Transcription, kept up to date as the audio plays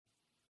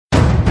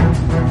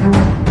Slides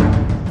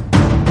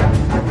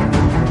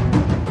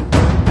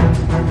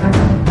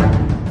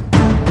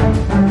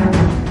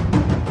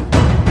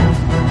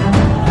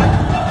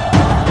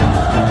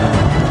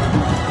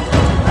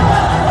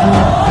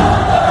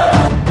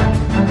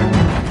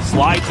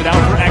it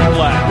out for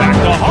Ekblad. Back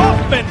to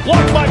Hoffman.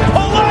 Blocked by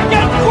Polak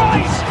and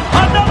Price.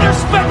 Another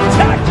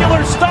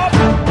spectacular stop.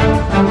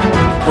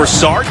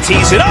 Broussard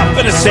tees it up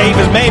and a save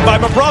is made by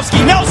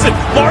Bobrovsky. Nelson.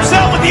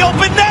 Barzal with the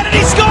open net and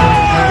he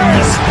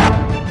scores!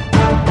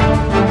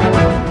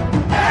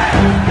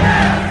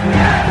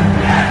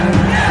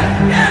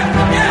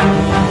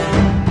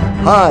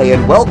 Hi,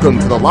 and welcome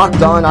to the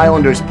Locked On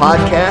Islanders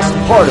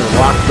podcast, part of the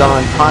Locked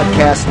On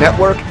Podcast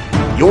Network,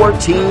 your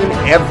team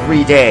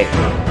every day.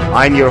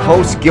 I'm your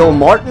host, Gil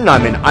Martin.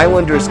 I'm an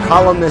Islanders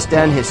columnist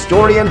and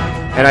historian,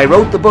 and I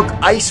wrote the book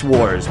Ice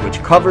Wars,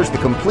 which covers the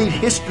complete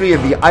history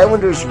of the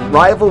Islanders'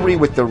 rivalry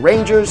with the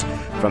Rangers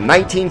from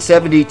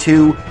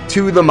 1972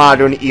 to the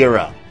modern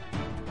era.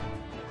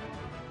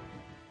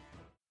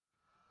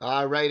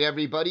 All right,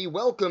 everybody,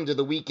 welcome to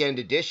the weekend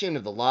edition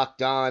of the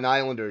Locked On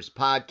Islanders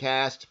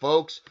podcast.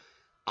 Folks,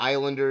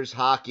 Islanders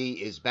hockey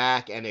is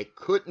back, and it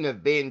couldn't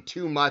have been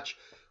too much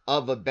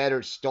of a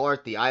better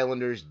start. The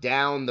Islanders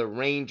down the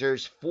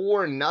Rangers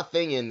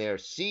 4-0 in their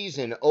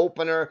season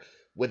opener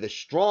with a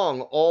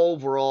strong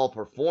overall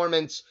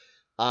performance.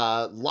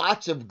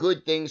 Lots of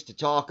good things to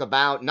talk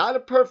about. Not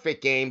a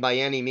perfect game by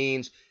any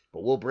means,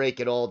 but we'll break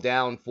it all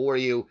down for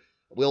you.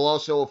 We'll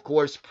also, of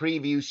course,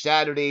 preview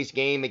Saturday's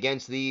game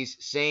against these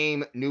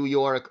same New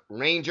York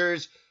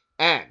Rangers.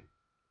 And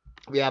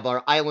we have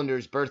our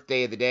Islanders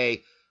birthday of the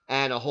day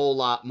and a whole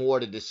lot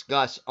more to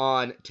discuss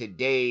on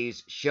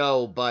today's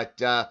show.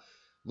 But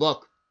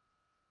look,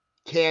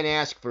 can't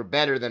ask for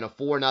better than a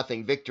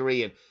 4-0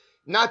 victory, and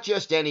not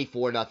just any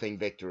 4-0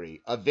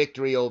 victory, a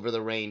victory over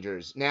the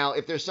Rangers. Now,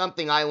 if there's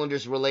something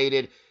Islanders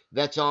related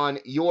that's on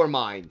your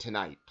mind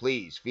tonight,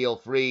 please feel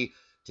free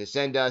to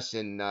send us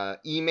an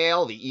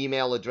email. The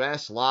email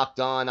address,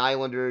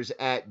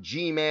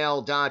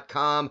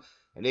 lockedonislanders@gmail.com.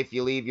 And if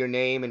you leave your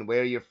name and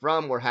where you're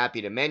from, we're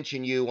happy to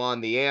mention you on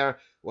the air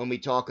when we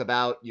talk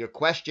about your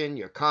question,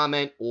 your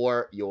comment,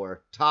 or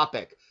your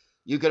topic.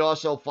 You could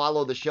also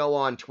follow the show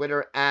on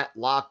Twitter at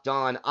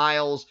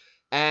LockedOnIsles,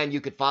 and you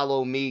could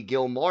follow me,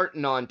 Gil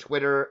Martin, on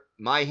Twitter.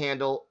 My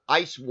handle,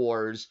 Ice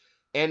Wars,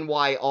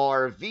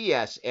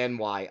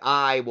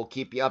 NYRVSNYI. Will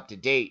keep you up to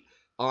date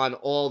on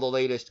all the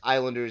latest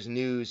Islanders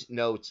news,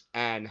 notes,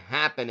 and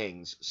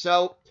happenings.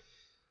 So,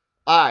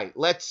 all right,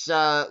 let's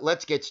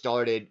get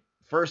started.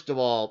 First of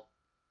all,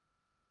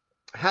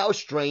 how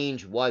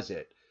strange was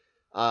it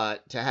to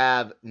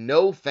have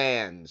no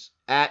fans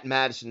at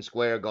Madison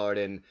Square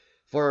Garden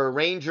for a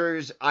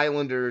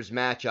Rangers-Islanders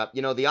matchup?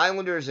 You know, the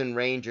Islanders and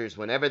Rangers,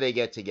 whenever they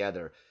get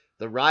together,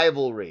 the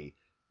rivalry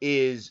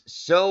is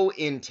so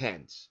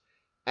intense.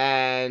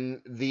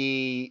 And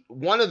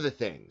one of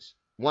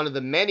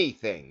the many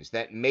things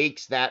that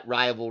makes that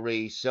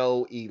rivalry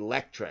so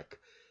electric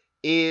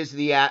is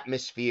the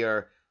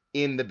atmosphere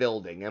in the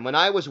building. And when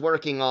I was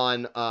working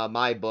on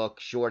my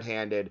book,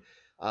 Shorthanded,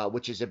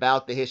 which is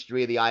about the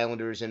history of the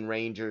Islanders and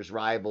Rangers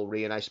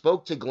rivalry, and I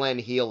spoke to Glenn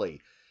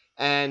Healy.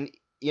 And,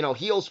 you know,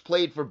 Heels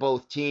played for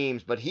both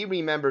teams, but he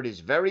remembered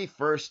his very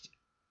first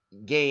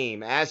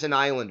game as an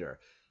Islander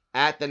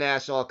at the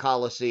Nassau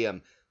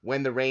Coliseum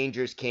when the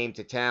Rangers came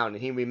to town.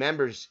 And he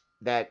remembers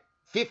that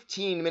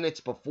 15 minutes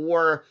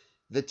before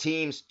the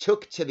teams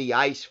took to the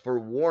ice for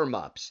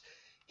warm-ups,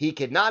 he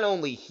could not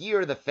only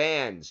hear the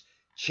fans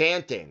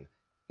chanting,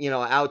 you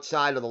know,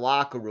 outside of the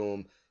locker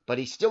room, but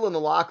he's still in the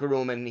locker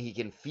room and he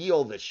can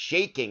feel the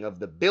shaking of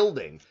the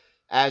building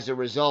as a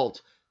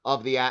result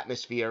of the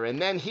atmosphere. And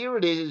then here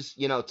it is,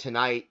 you know,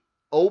 tonight,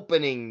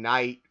 opening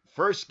night,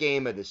 first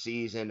game of the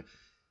season,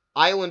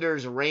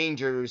 Islanders,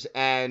 Rangers,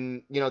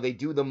 and, you know, they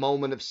do the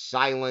moment of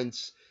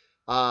silence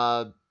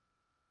for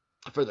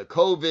the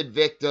COVID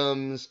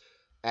victims,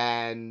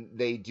 and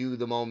they do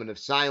the moment of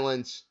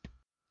silence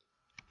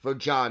for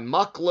John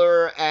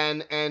Muckler,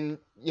 and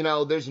you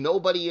know, there's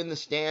nobody in the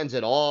stands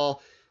at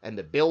all, and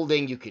the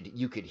building, you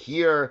could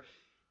hear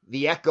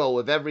the echo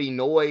of every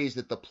noise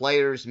that the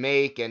players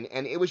make, and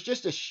it was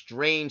just a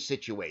strange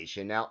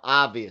situation. Now,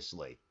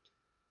 obviously,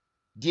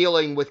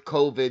 dealing with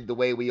COVID the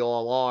way we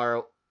all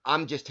are,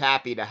 I'm just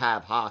happy to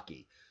have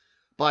hockey.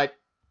 But,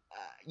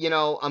 you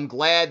know, I'm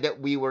glad that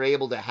we were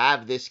able to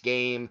have this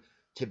game,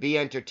 to be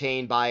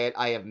entertained by it.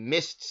 I have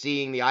missed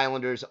seeing the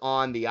Islanders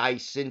on the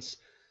ice since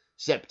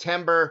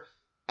September,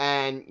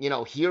 and, you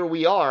know, here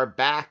we are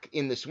back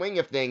in the swing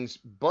of things,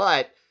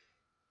 but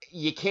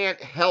you can't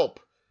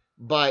help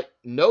but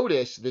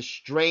notice the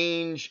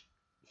strange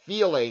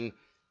feeling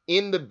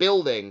in the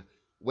building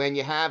when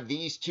you have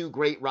these two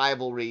great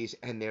rivalries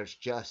and there's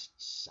just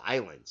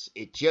silence.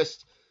 It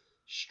just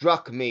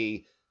struck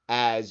me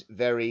as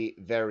very,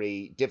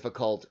 very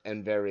difficult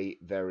and very,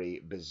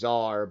 very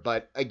bizarre.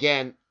 But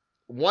again,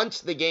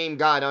 once the game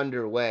got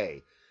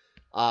underway,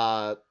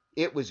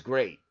 it was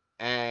great.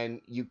 And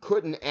you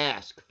couldn't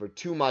ask for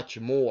too much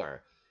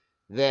more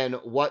than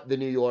what the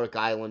New York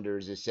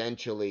Islanders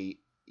essentially,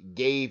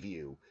 gave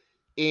you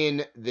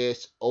in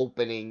this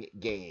opening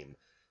game.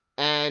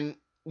 And,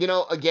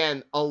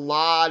 again, a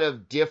lot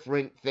of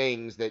different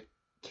things that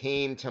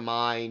came to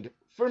mind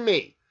for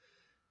me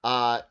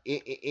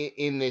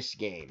in this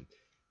game.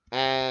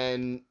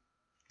 And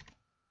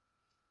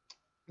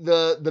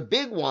the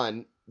big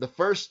one, the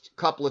first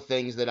couple of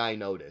things that I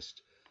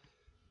noticed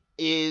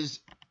is,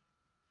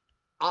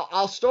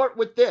 I'll start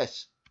with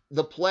this,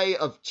 the play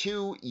of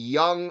two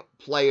young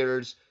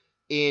players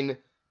in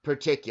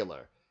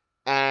particular.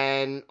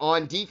 And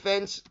on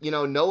defense,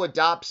 Noah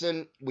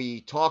Dobson,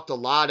 we talked a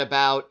lot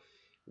about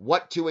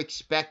what to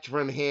expect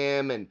from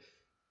him and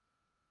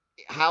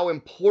how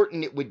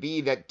important it would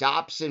be that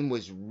Dobson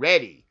was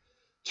ready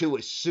to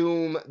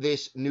assume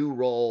this new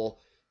role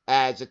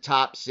as a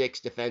top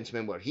six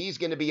defenseman, where he's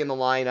going to be in the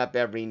lineup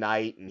every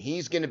night and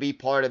he's going to be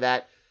part of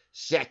that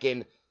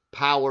second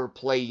power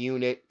play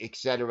unit,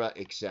 etc.,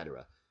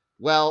 etc.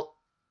 Well,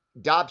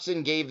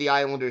 Dobson gave the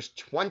Islanders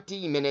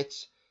 20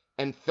 minutes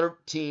and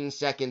 13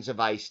 seconds of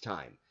ice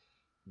time.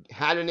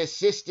 Had an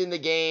assist in the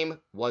game,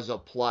 was a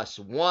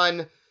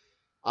 +1,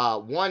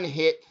 1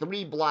 hit,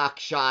 3 block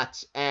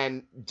shots,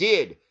 and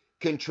did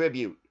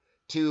contribute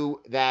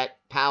to that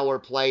power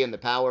play, and the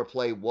power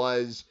play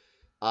was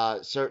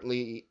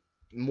certainly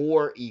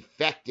more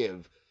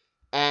effective.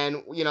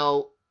 And,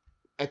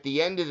 at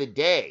the end of the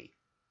day,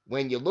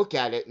 when you look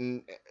at it,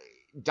 and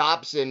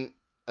Dobson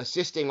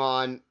assisting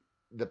on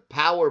the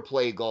power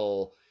play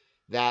goal,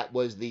 that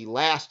was the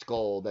last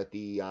goal that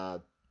the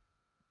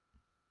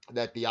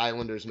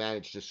Islanders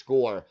managed to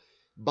score.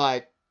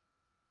 But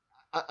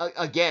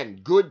again,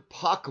 good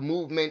puck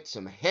movement,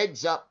 some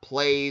heads-up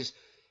plays,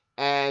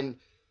 and,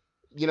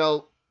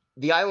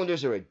 the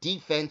Islanders are a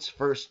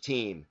defense-first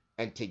team,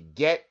 and to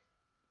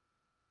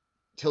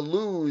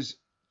lose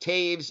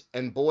Taves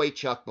and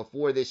Boychuk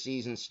before this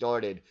season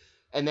started,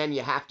 and then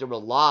you have to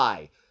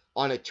rely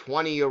on a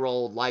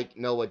 20-year-old like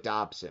Noah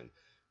Dobson,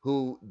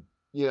 who,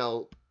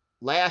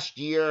 last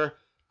year,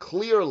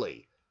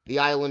 clearly, the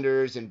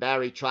Islanders and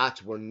Barry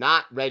Trotz were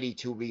not ready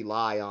to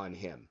rely on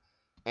him.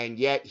 And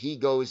yet he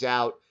goes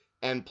out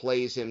and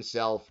plays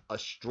himself a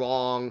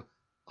strong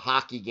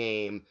hockey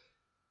game,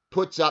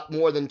 puts up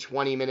more than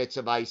 20 minutes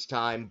of ice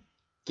time,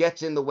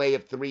 gets in the way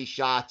of 3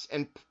 shots,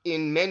 and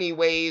in many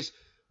ways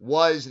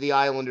was the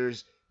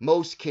Islanders'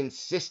 most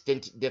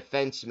consistent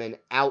defenseman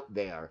out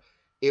there.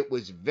 It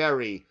was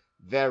very,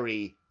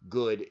 very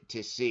good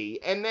to see.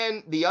 And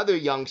then the other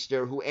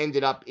youngster who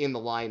ended up in the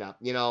lineup,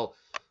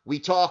 we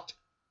talked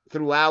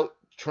throughout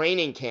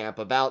training camp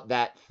about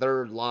that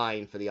third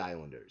line for the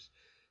Islanders.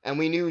 And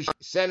we knew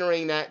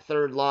centering that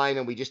third line,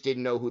 and we just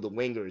didn't know who the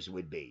wingers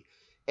would be.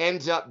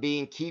 Ends up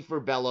being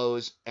Kiefer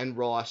Bellows and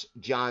Ross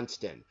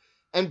Johnston.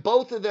 And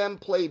both of them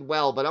played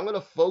well, but I'm going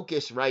to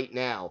focus right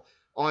now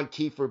on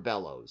Kiefer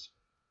Bellows.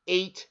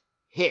 8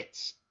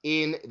 hits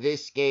in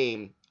this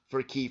game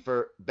for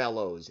Kiefer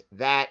Bellows.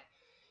 That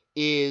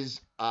is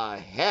a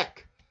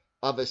heck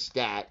of a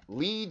stat.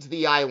 Leads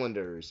the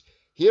Islanders.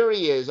 Here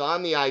he is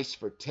on the ice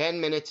for 10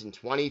 minutes and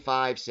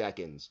 25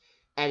 seconds,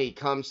 and he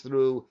comes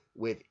through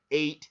with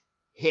 8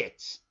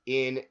 hits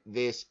in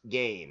this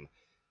game.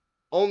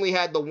 Only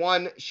had the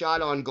 1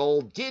 shot on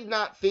goal, did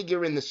not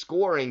figure in the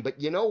scoring, but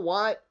you know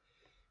what?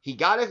 He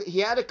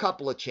had a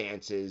couple of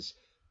chances,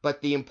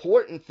 but the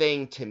important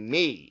thing to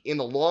me in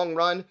the long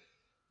run,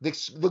 the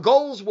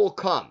goals will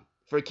come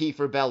for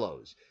Kiefer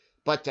Bellows,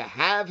 but to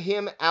have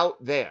him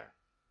out there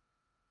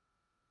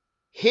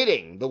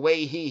hitting the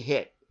way he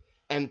hit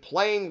and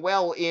playing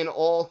well in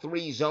all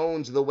 3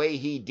 zones the way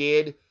he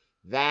did,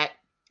 that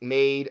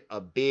made a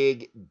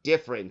big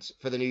difference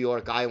for the New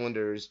York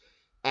Islanders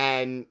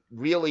and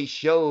really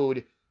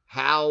showed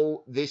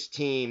how this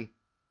team,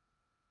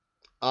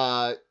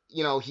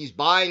 he's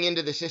buying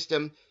into the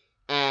system,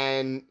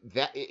 and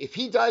that if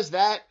he does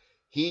that,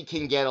 he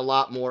can get a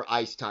lot more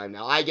ice time.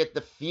 Now, I get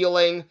the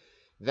feeling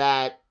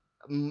that,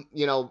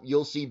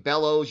 you'll see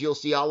Bellows, you'll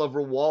see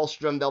Oliver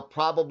Wahlstrom, they'll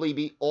probably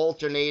be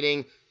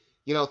alternating,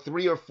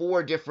 3 or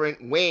 4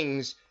 different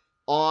wings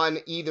on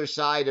either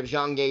side of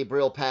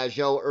Jean-Gabriel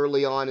Pageau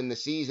early on in the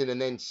season,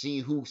 and then see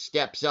who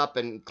steps up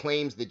and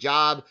claims the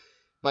job.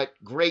 But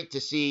great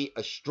to see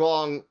a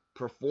strong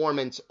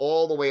performance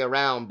all the way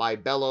around by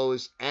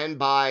Bellows and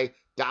by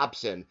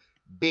Dobson.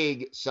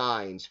 Big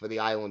signs for the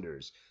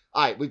Islanders.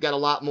 All right, we've got a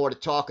lot more to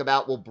talk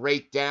about. We'll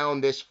break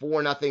down this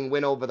 4-0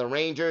 win over the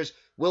Rangers.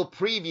 We'll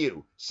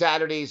preview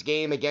Saturday's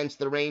game against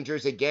the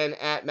Rangers again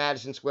at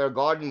Madison Square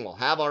Garden. We'll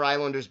have our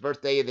Islanders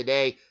birthday of the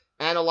day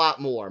and a lot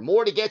more.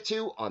 More to get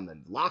to on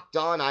the Locked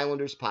On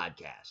Islanders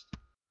podcast.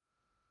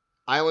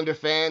 Islander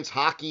fans,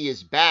 hockey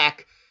is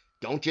back.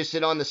 Don't just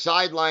sit on the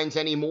sidelines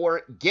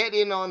anymore. Get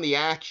in on the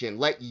action.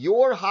 Let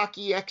your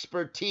hockey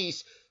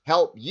expertise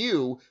help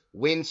you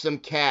win some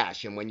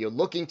cash. And when you're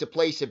looking to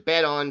place a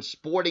bet on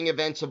sporting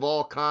events of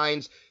all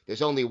kinds,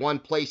 there's only one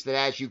place that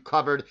has you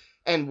covered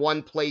and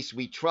one place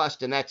we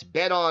trust, and that's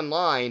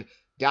betonline.ag.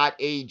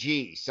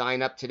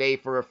 Sign up today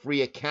for a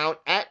free account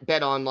at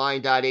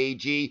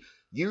betonline.ag.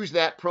 Use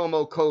that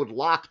promo code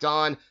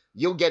LOCKEDON.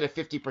 you'll get a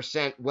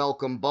 50%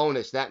 welcome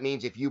bonus. That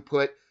means if you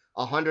put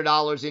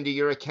 $100 into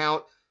your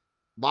account,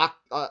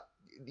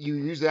 you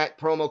use that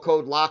promo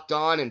code Locked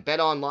On, and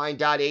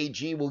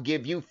betonline.ag will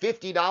give you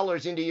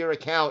 $50 into your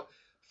account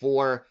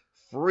for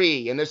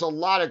free. And there's a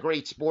lot of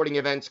great sporting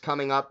events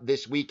coming up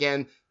this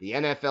weekend. The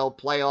NFL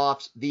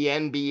playoffs, the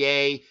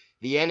NBA,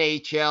 the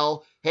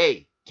NHL.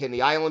 Hey, can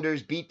the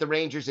Islanders beat the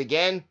Rangers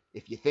again?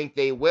 If you think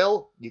they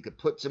will, you could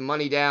put some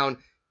money down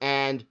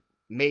and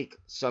make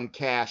some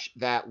cash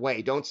that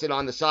way. Don't sit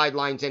on the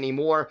sidelines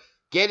anymore.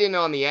 Get in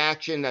on the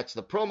action. That's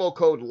the promo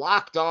code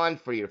Locked On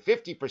for your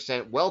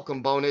 50%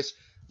 welcome bonus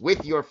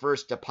with your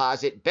first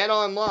deposit. Bet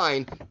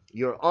Online,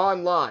 your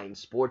online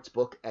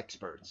sportsbook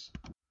experts.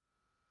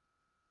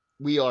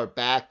 We are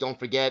back. Don't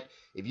forget,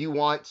 if you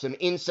want some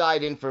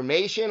inside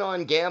information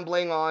on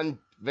gambling on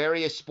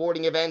various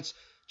sporting events,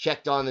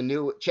 check out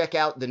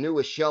the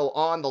newest show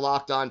on the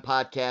Locked On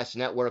Podcast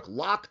Network,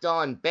 Locked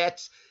On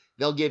Bets.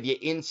 They'll give you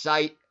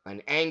insight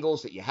on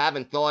angles that you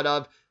haven't thought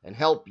of and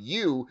help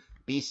you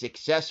be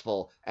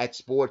successful at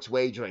sports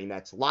wagering.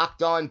 That's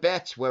Locked On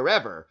Bets,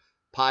 wherever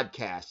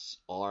podcasts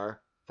are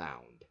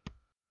found.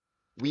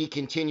 We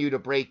continue to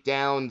break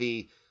down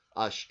the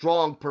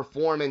strong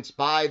performance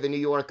by the New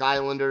York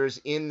Islanders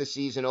in the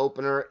season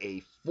opener,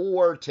 a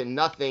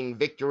 4-0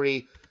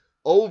 victory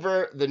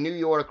over the New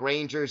York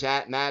Rangers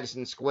at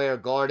Madison Square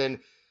Garden.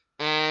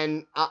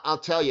 And I'll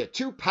tell you,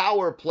 2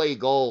 power play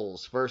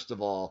goals, first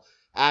of all,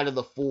 out of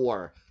the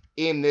 4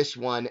 in this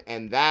one,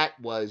 and that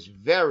was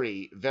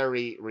very,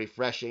 very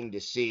refreshing to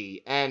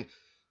see. And,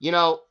 you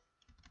know,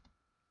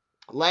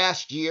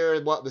 last year,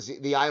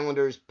 the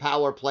Islanders'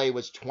 power play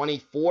was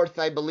 24th,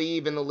 I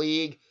believe, in the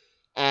league,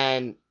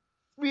 and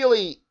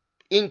really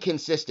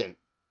inconsistent.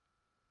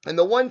 And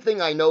the one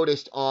thing I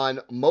noticed on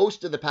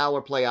most of the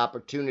power play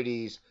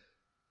opportunities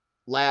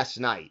last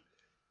night,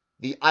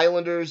 the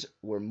Islanders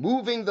were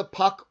moving the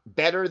puck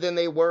better than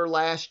they were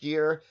last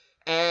year,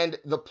 and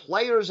the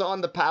players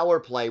on the power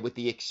play, with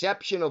the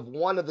exception of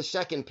one of the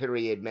second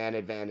period man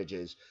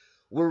advantages,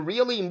 were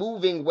really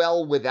moving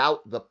well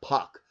without the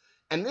puck.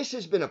 And this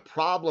has been a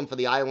problem for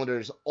the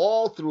Islanders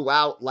all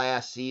throughout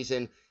last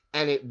season,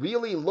 and it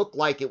really looked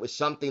like it was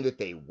something that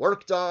they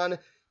worked on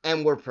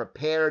and were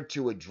prepared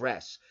to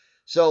address.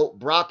 So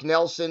Brock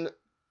Nelson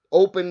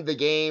opened the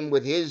game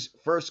with his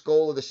first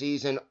goal of the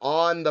season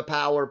on the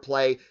power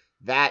play.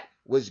 That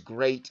was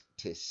great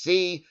to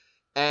see.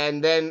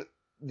 And then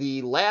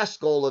the last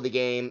goal of the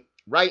game,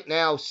 right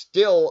now,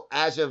 still,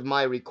 as of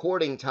my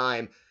recording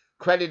time,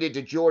 credited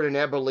to Jordan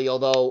Eberle,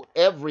 although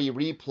every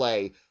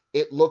replay,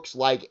 it looks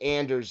like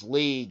Anders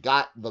Lee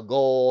got the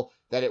goal,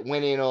 that it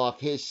went in off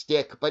his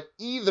stick. But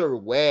either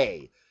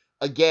way,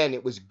 again,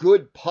 it was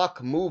good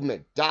puck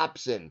movement.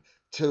 Dobson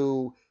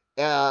to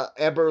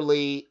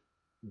Eberle,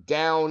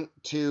 down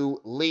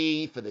to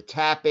Lee for the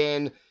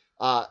tap-in.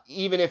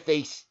 Even if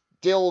they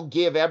still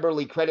give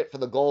Eberle credit for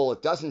the goal,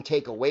 it doesn't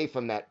take away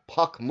from that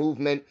puck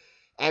movement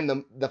and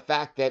the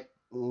fact that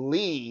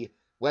Lee,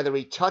 whether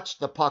he touched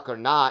the puck or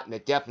not, and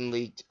it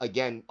definitely,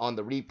 again, on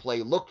the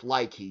replay looked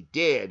like he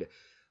did,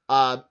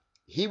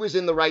 he was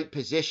in the right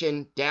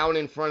position, down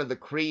in front of the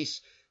crease,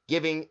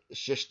 giving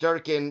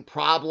Shesterkin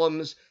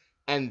problems,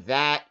 and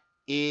that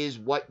is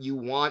what you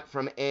want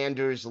from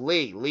Anders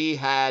Lee. Lee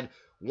had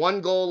 1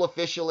 goal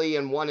officially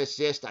and 1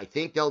 assist. I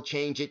think they'll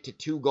change it to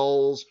 2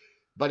 goals.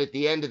 But at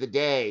the end of the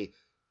day,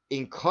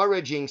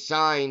 encouraging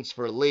signs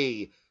for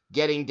Lee,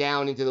 getting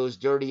down into those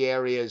dirty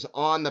areas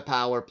on the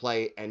power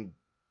play and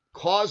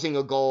causing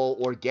a goal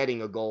or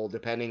getting a goal,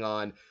 depending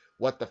on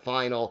what the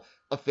final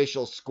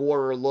official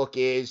scorer look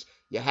is.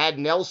 You had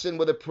Nelson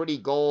with a pretty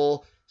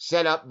goal,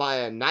 set up by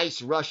a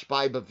nice rush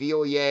by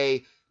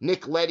Beauvillier.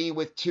 Nick Leddy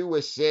with 2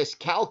 assists.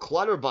 Cal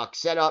Clutterbuck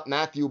set up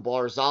Matthew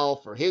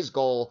Barzal for his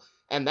goal,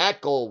 and that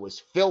goal was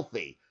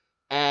filthy.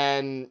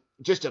 And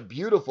just a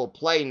beautiful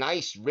play,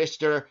 nice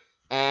wrister,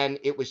 and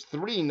it was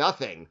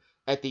 3-0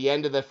 at the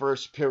end of the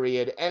first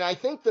period. And I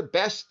think the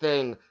best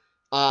thing,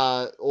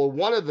 or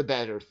one of the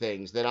better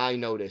things that I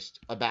noticed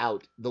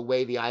about the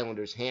way the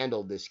Islanders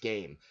handled this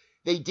game,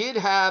 they did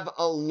have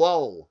a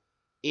lull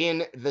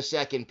in the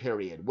second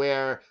period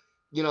where,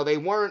 you know, they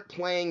weren't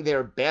playing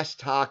their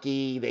best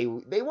hockey. They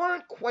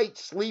weren't quite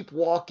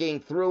sleepwalking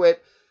through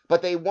it,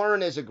 but they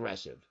weren't as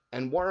aggressive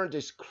and weren't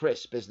as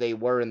crisp as they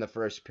were in the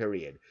first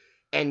period.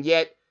 And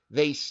yet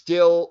they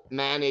still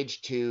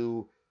managed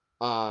to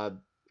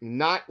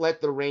not let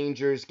the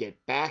Rangers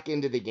get back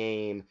into the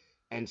game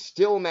and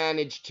still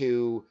managed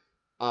to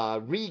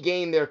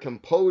regain their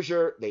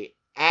composure. They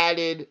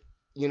added,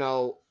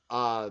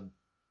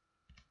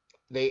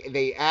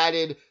 they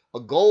added a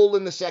goal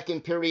in the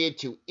second period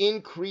to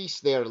increase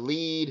their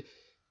lead,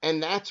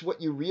 and that's what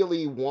you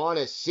really want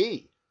to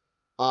see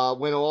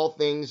when all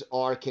things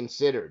are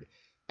considered.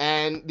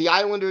 And the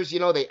Islanders,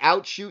 they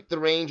outshoot the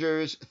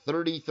Rangers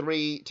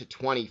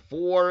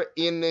 33-24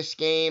 in this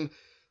game.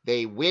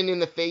 They win in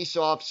the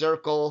face-off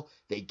circle.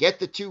 They get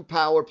the 2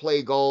 power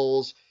play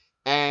goals.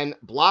 And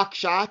block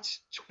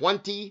shots,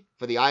 20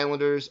 for the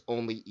Islanders,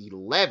 only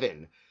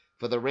 11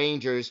 for the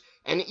Rangers.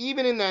 And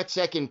even in that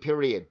second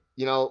period,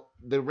 you know,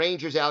 the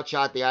Rangers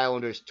outshot the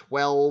Islanders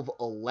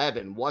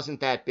 12-11.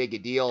 Wasn't that big a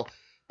deal.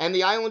 And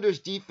the Islanders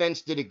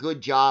defense did a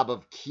good job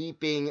of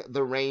keeping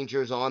the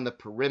Rangers on the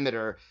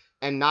perimeter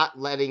and not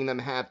letting them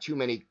have too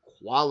many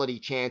quality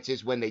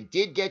chances. When they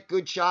did get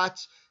good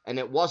shots, and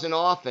it wasn't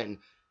often,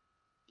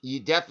 you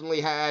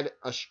definitely had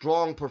a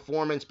strong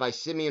performance by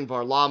Semyon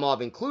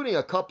Varlamov, including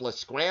a couple of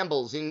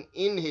scrambles in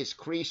his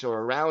crease or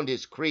around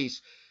his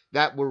crease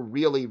that were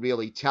really,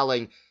 really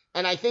telling.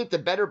 And I think the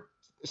better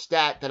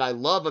stat that I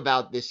love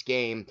about this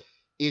game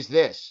is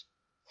this.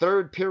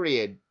 Third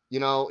period, you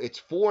know, it's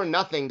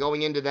 4-0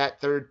 going into that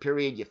third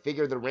period. You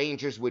figure the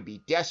Rangers would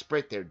be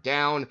desperate. They're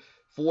down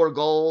 4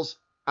 goals.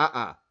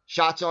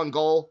 Shots on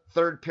goal,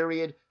 third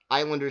period,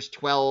 Islanders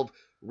 12,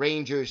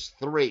 Rangers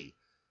 3.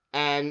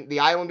 And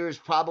the Islanders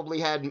probably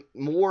had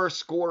more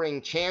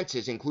scoring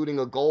chances, including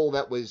a goal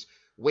that was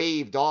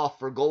waved off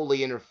for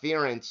goalie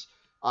interference.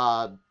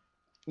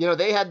 You know,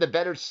 they had the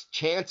better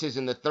chances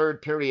in the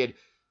third period.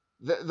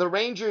 The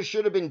Rangers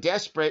should have been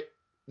desperate.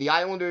 The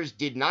Islanders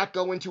did not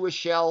go into a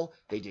shell.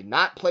 They did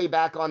not play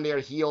back on their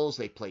heels.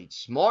 They played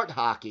smart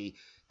hockey,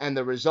 and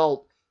the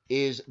result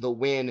is the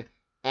win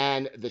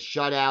and the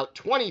shutout.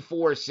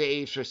 24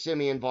 saves for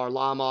Semyon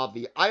Varlamov.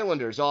 The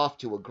Islanders off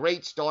to a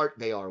great start.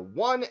 They are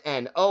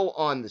 1-0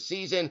 on the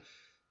season,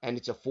 and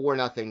it's a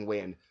 4-0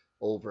 win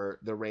over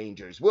the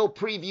Rangers. We'll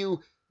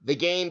preview the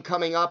game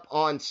coming up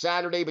on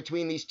Saturday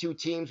between these two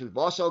teams. We've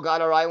also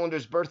got our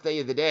Islanders birthday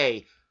of the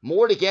day.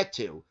 More to get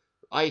to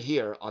right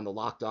here on the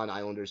Locked On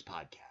Islanders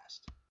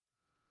podcast.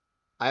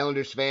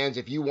 Islanders fans,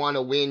 if you want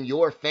to win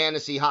your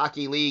fantasy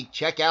hockey league,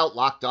 check out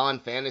Locked On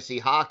Fantasy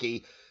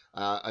Hockey.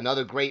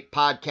 Another great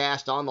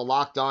podcast on the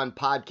Locked On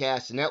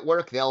Podcast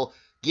Network. They'll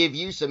give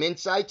you some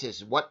insights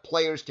as what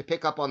players to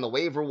pick up on the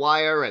waiver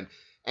wire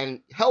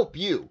and help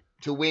you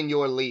to win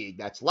your league.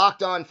 That's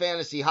Locked On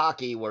Fantasy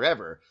Hockey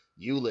wherever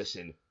you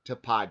listen to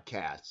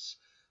podcasts.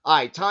 All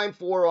right, time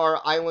for our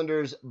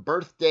Islanders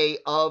birthday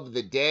of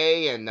the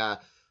day. And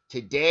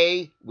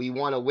today we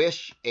want to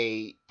wish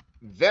a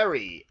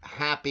very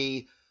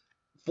happy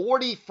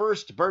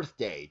 41st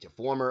birthday to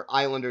former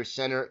Islanders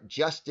center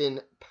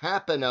Justin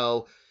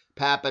Papineau.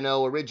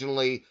 Papineau,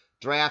 originally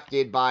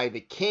drafted by the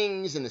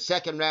Kings in the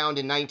second round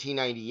in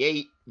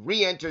 1998,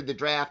 re-entered the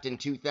draft in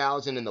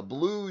 2000, and the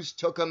Blues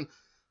took him.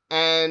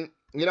 And,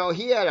 you know,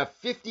 he had a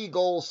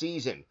 50-goal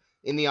season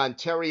in the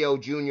Ontario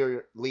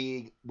Junior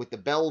League with the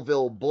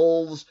Belleville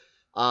Bulls,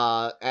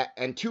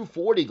 and 2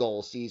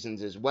 40-goal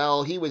seasons as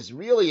well. He was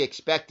really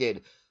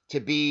expected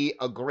to be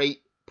a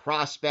great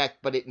prospect,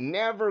 but it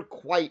never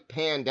quite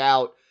panned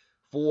out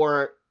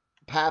for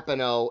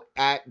Papineau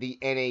at the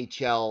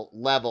NHL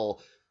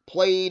level.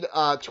 Played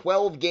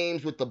 12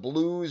 games with the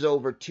Blues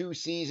over 2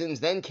 seasons,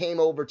 then came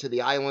over to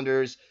the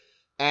Islanders,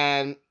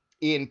 and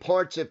in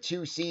parts of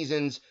 2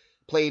 seasons,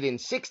 played in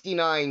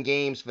 69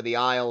 games for the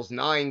Isles,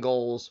 9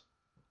 goals,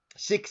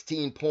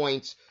 16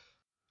 points.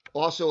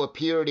 Also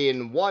appeared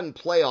in 1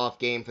 playoff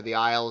game for the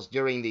Isles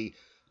during the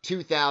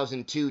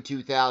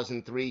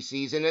 2002-2003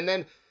 season. And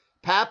then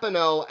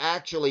Papineau,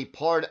 actually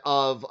part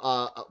of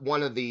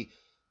one of the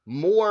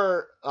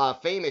more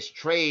famous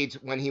trades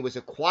when he was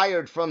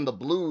acquired from the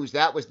Blues.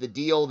 That was the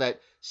deal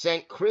that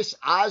sent Chris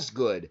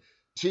Osgood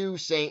to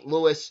St.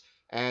 Louis,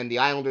 and the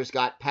Islanders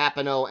got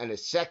Papineau and a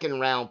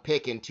second-round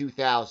pick in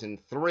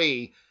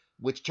 2003,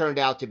 which turned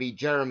out to be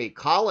Jeremy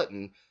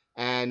Colliton,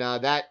 and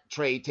that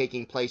trade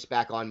taking place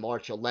back on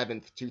March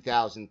 11th,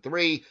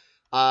 2003.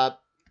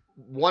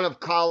 One of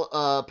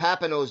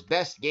Papineau's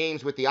best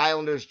games with the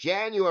Islanders,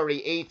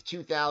 January 8th,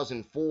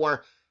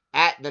 2004,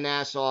 at the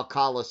Nassau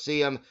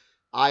Coliseum.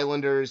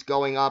 Islanders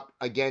going up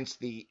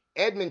against the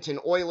Edmonton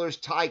Oilers.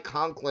 Ty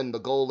Conklin, the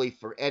goalie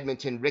for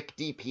Edmonton. Rick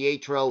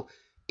DiPietro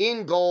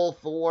in goal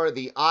for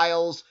the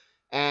Isles.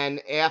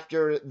 And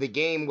after the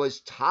game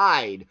was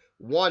tied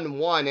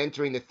 1-1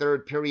 entering the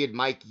third period,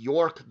 Mike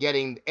York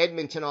getting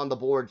Edmonton on the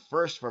board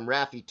first from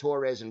Raffi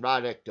Torres and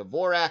Radek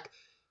Dvorak.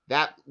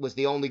 That was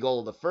the only goal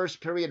of the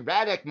first period.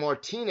 Radek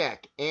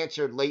Martinek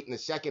answered late in the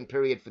second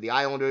period for the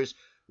Islanders.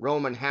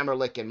 Roman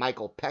Hamrlik and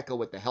Michael Pekka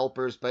with the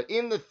helpers. But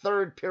in the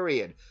third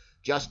period,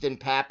 Justin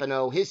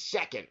Papineau, his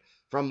second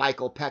from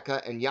Michael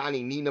Pekka and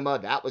Yanni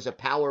Niinimaa. That was a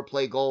power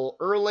play goal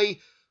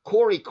early.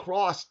 Corey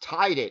Cross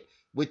tied it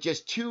with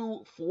just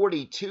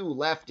 2:42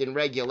 left in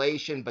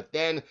regulation. But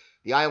then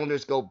the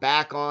Islanders go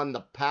back on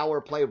the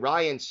power play.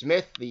 Ryan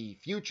Smith, the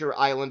future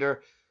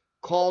Islander,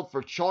 called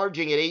for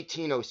charging at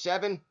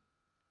 18:07.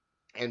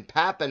 And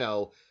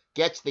Papineau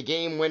gets the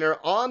game winner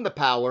on the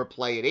power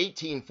play at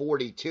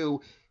 18:42.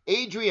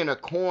 Adrian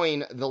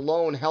Aucoin, the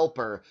lone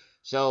helper.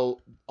 So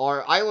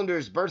our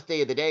Islanders'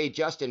 birthday of the day,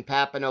 Justin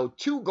Papineau,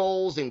 2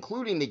 goals,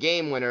 including the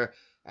game winner,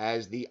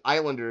 as the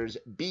Islanders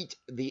beat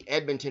the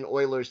Edmonton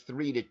Oilers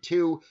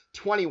 3-2,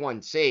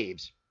 21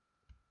 saves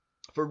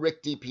for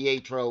Rick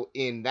DiPietro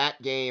in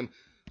that game.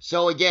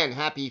 So again,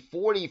 happy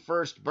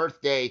 41st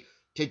birthday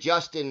to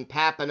Justin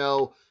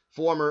Papineau,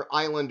 former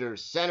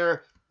Islanders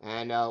center,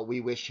 and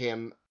we wish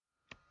him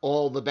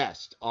all the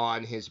best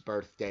on his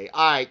birthday.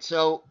 All right,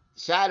 so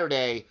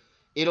Saturday,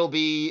 it'll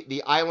be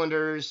the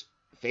Islanders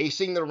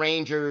facing the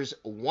Rangers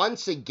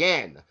once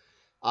again.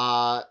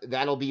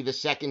 That'll be the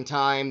second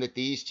time that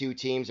these two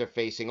teams are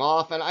facing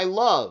off, and I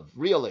love,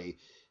 really,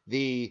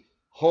 the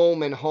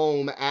home and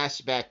home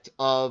aspect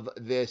of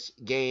this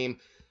game.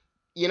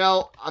 You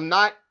know, I'm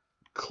not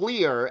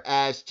clear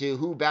as to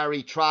who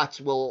Barry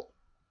Trotz will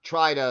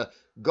try to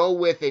go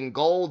with in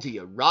goal. Do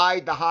you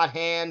ride the hot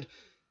hand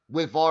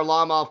with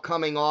Varlamov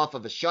coming off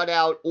of a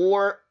shutout,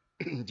 or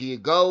do you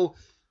go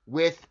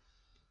with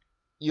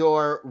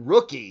your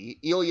rookie,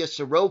 Ilya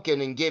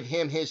Sorokin, and give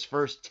him his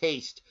first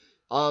taste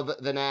of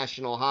the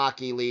National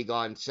Hockey League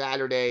on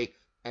Saturday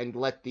and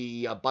let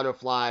the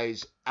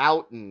Butterflies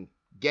out and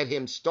get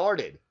him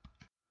started?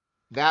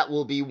 That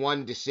will be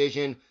one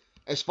decision.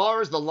 As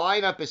far as the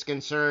lineup is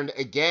concerned,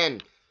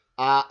 again,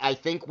 I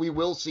think we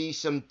will see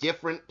some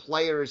different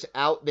players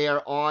out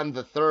there on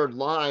the third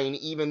line,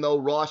 even though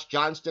Ross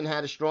Johnston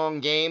had a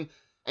strong game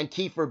and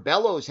Kiefer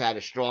Bellows had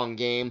a strong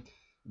game.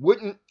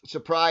 Wouldn't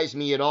surprise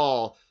me at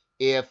all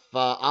if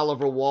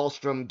Oliver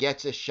Wahlstrom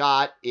gets a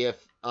shot, if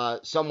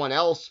someone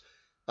else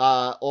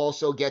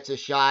also gets a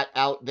shot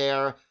out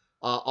there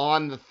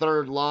on the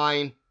third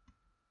line.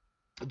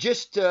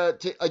 Just to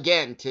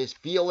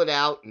feel it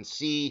out and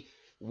see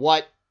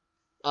what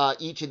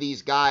each of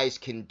these guys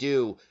can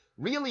do.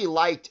 Really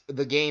liked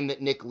the game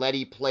that Nick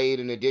Leddy played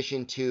in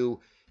addition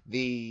to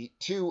the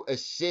 2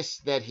 assists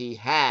that he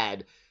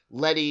had.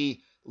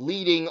 Leddy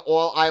leading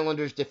all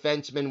Islanders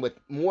defensemen with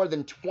more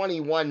than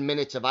 21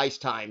 minutes of ice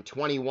time,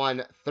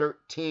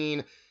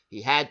 21-13.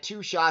 He had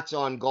 2 shots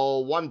on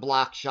goal, 1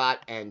 block shot,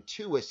 and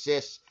 2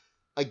 assists.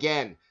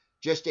 Again,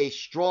 just a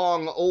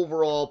strong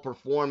overall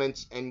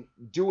performance and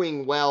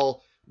doing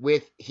well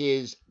with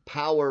his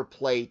power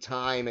play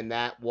time, and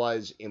that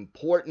was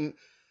important.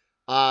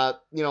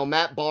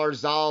 Matt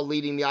Barzal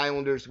leading the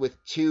Islanders with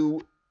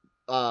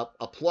a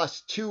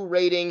 +2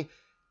 rating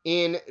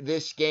in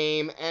this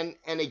game, and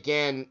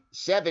again,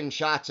 7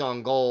 shots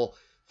on goal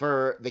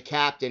for the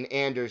captain,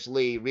 Anders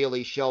Lee,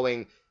 really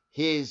showing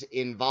his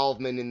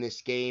involvement in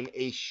this game.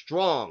 A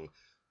strong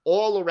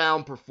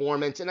all-around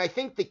performance, and I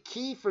think the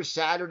key for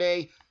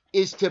Saturday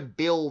is to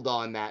build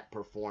on that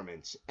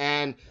performance.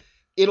 And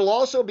it'll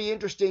also be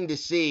interesting to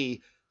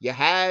see, you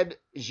had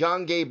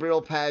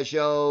Jean-Gabriel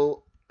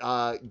Pageau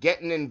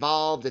getting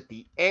involved at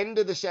the end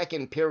of the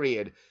second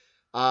period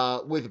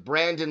with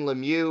Brandon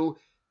Lemieux,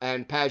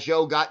 and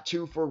Pageau got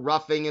 2 for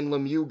roughing, and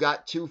Lemieux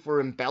got 2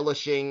 for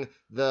embellishing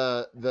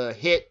the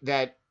hit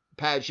that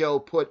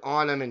Pageau put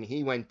on him, and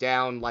he went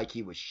down like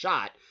he was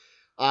shot.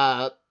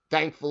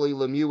 Thankfully,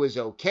 Lemieux is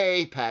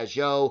okay.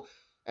 Pageau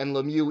and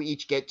Lemieux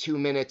each get 2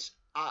 minutes.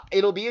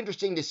 It'll be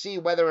interesting to see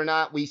whether or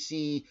not we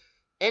see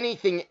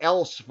anything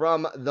else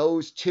from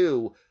those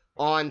two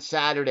on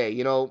Saturday.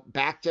 You know,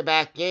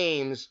 back-to-back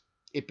games,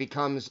 it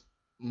becomes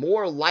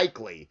more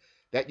likely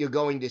that you're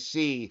going to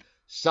see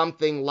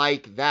something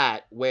like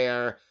that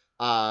where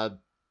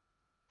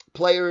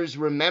players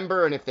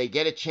remember, and if they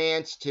get a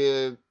chance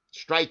to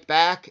strike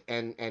back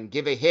and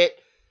give a hit,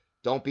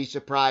 don't be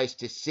surprised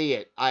to see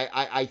it.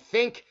 I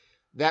think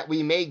that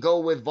we may go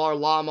with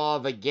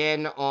Varlamov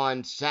again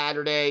on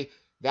Saturday.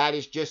 That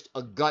is just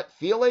a gut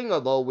feeling,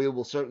 although we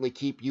will certainly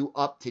keep you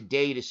up to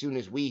date as soon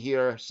as we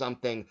hear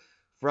something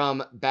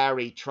from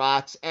Barry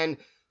Trotz. And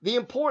the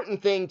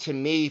important thing to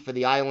me for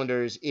the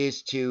Islanders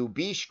is to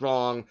be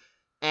strong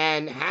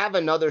and have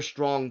another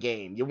strong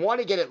game. You want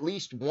to get at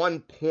least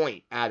 1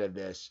 point out of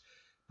this,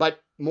 but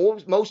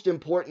most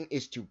important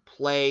is to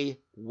play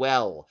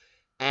well.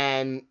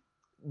 And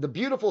the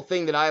beautiful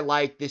thing that I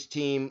like, this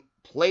team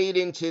played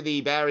into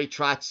the Barry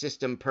Trotz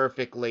system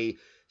perfectly,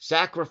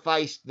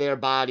 sacrificed their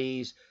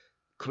bodies,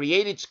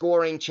 created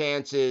scoring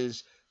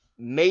chances,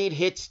 made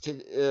hits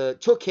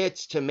took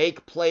hits to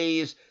make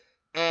plays,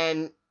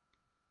 and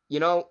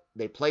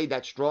they played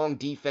that strong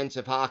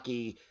defensive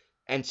hockey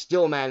and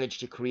still managed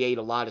to create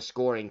a lot of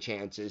scoring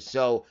chances.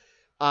 So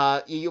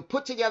you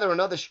put together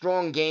another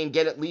strong game,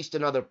 get at least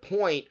another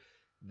point,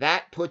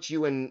 that puts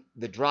you in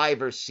the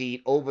driver's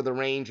seat over the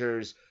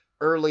Rangers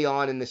early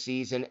on in the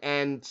season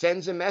and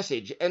sends a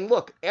message. And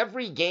look,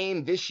 every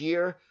game this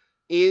year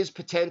is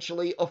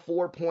potentially a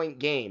 4-point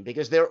game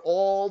because they're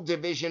all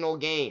divisional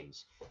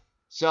games.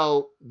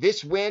 So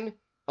this win,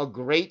 a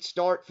great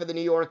start for the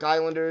New York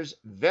Islanders.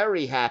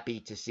 Very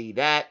happy to see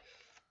that.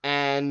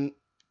 And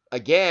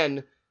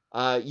again,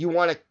 you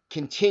want to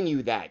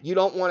continue that. You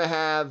don't want to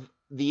have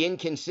the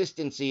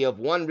inconsistency of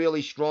one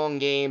really strong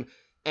game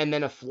and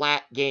then a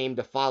flat game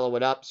to follow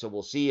it up. So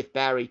we'll see if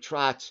Barry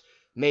Trotz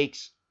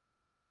makes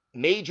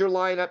major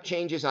lineup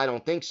changes. I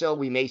don't think so.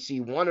 We may see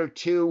 1 or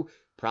 2,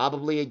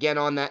 probably again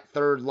on that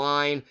third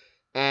line.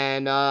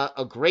 And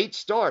a great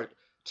start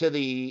to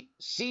the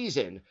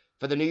season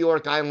for the New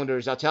York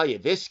Islanders. I'll tell you,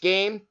 this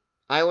game,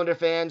 Islander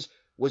fans,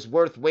 was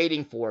worth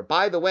waiting for.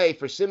 By the way,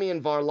 for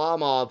Semyon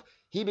Varlamov,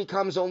 he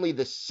becomes only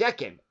the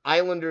second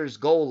Islanders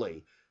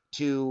goalie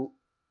to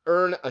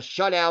earn a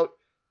shutout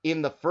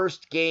in the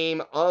first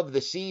game of the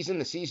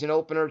season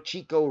opener.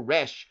 Chico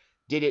Resch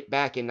did it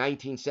back in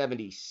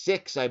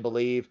 1976, I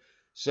believe.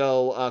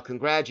 So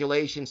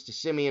congratulations to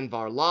Semyon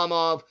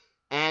Varlamov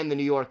and the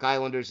New York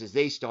Islanders as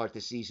they start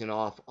the season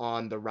off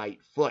on the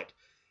right foot.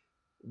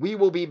 We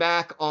will be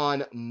back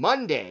on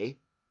Monday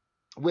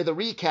with a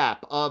recap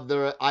of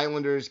the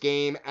Islanders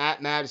game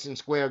at Madison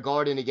Square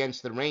Garden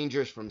against the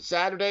Rangers from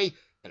Saturday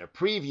and a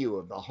preview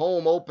of the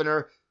home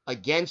opener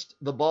against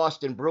the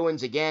Boston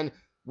Bruins. Again,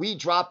 we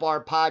drop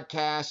our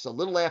podcasts a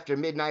little after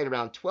midnight,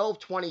 around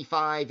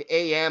 12:25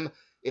 a.m.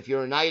 If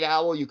you're a night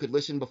owl, you could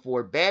listen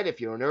before bed.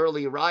 If you're an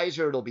early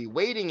riser, it'll be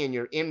waiting in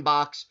your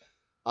inbox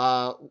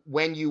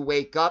when you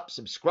wake up.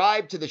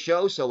 Subscribe to the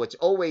show so it's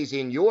always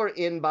in your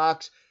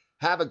inbox.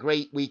 Have a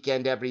great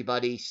weekend,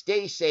 everybody.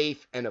 Stay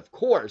safe, and of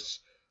course,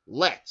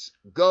 let's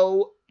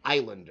go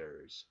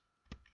Islanders.